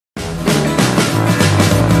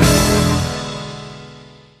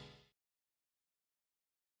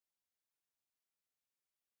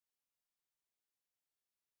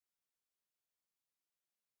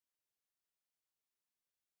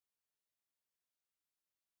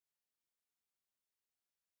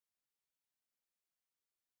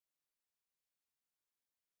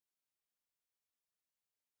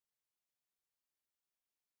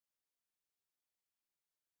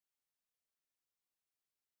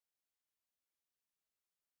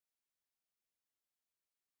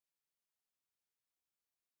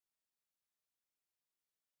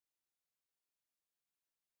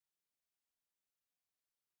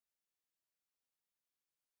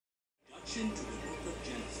Introduction to the Book of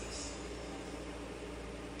Genesis.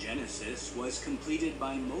 Genesis was completed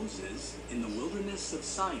by Moses in the wilderness of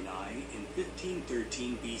Sinai in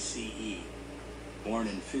 1513 BCE. Born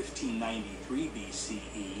in 1593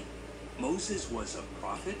 BCE, Moses was a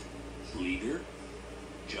prophet, leader,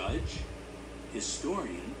 judge,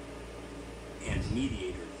 historian, and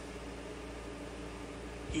mediator.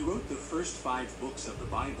 He wrote the first 5 books of the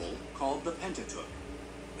Bible, called the Pentateuch,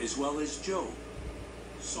 as well as Job,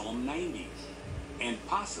 Psalm 90, and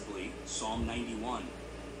possibly Psalm 91.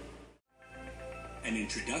 An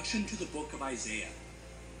introduction to the book of Isaiah.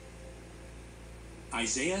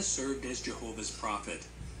 Isaiah served as Jehovah's prophet.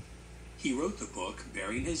 He wrote the book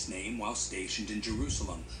bearing his name while stationed in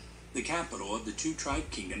Jerusalem, the capital of the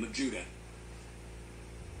 2-tribe kingdom of Judah.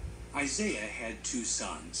 Isaiah had 2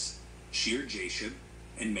 sons, Shear-Jashub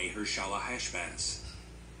and Maher-Shalal-Hashbaz.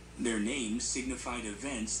 Their names signified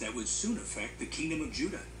events that would soon affect the kingdom of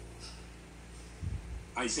Judah.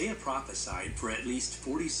 Isaiah prophesied for at least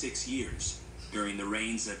 46 years during the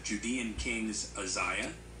reigns of Judean kings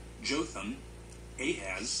Uzziah, Jotham,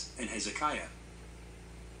 Ahaz, and Hezekiah.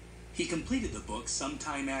 He completed the book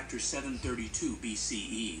sometime after 732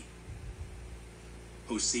 BCE.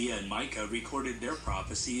 Hosea and Micah recorded their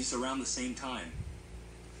prophecies around the same time.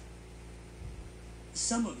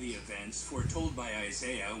 Some of the events foretold by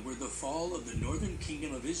Isaiah were the fall of the northern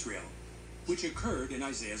kingdom of Israel, which occurred in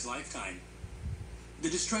Isaiah's lifetime, the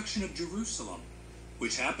destruction of Jerusalem,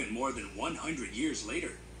 which happened more than 100 years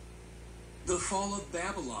later, the fall of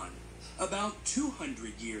Babylon, about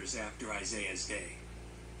 200 years after Isaiah's day,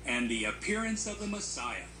 and the appearance of the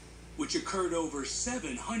Messiah, which occurred over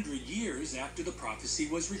 700 years after the prophecy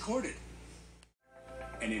was recorded.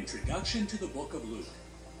 An introduction to the book of Luke.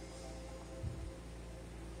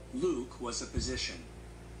 Luke was a physician.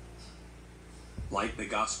 Like the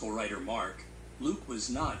gospel writer Mark, Luke was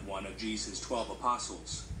not one of Jesus' 12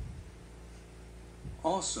 apostles.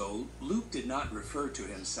 Also, Luke did not refer to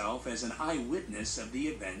himself as an eyewitness of the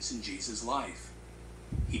events in Jesus' life.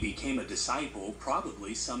 He became a disciple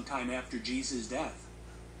probably sometime after Jesus' death.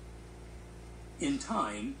 In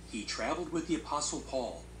time, he traveled with the apostle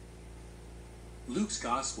Paul. Luke's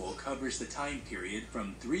gospel covers the time period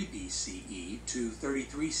from 3 BCE to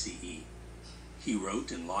 33 CE. He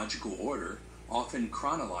wrote in logical order, often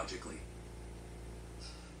chronologically.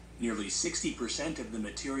 Nearly 60% of the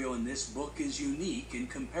material in this book is unique in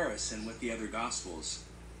comparison with the other Gospels.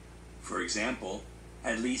 For example,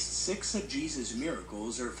 at least 6 of Jesus'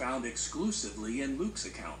 miracles are found exclusively in Luke's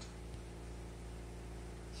account.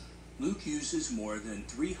 Luke uses more than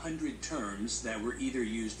 300 terms that were either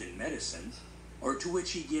used in medicine or to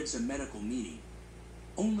which he gives a medical meaning.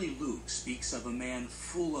 Only Luke speaks of a man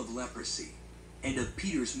full of leprosy and of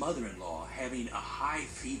Peter's mother-in-law having a high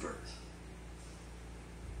fever.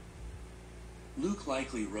 Luke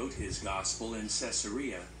likely wrote his gospel in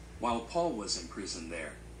Caesarea while Paul was imprisoned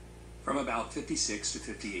there, from about 56 to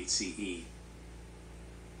 58 CE.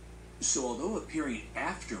 So although appearing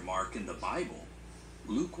after Mark in the Bible,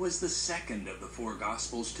 Luke was the second of the 4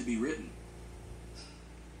 Gospels to be written,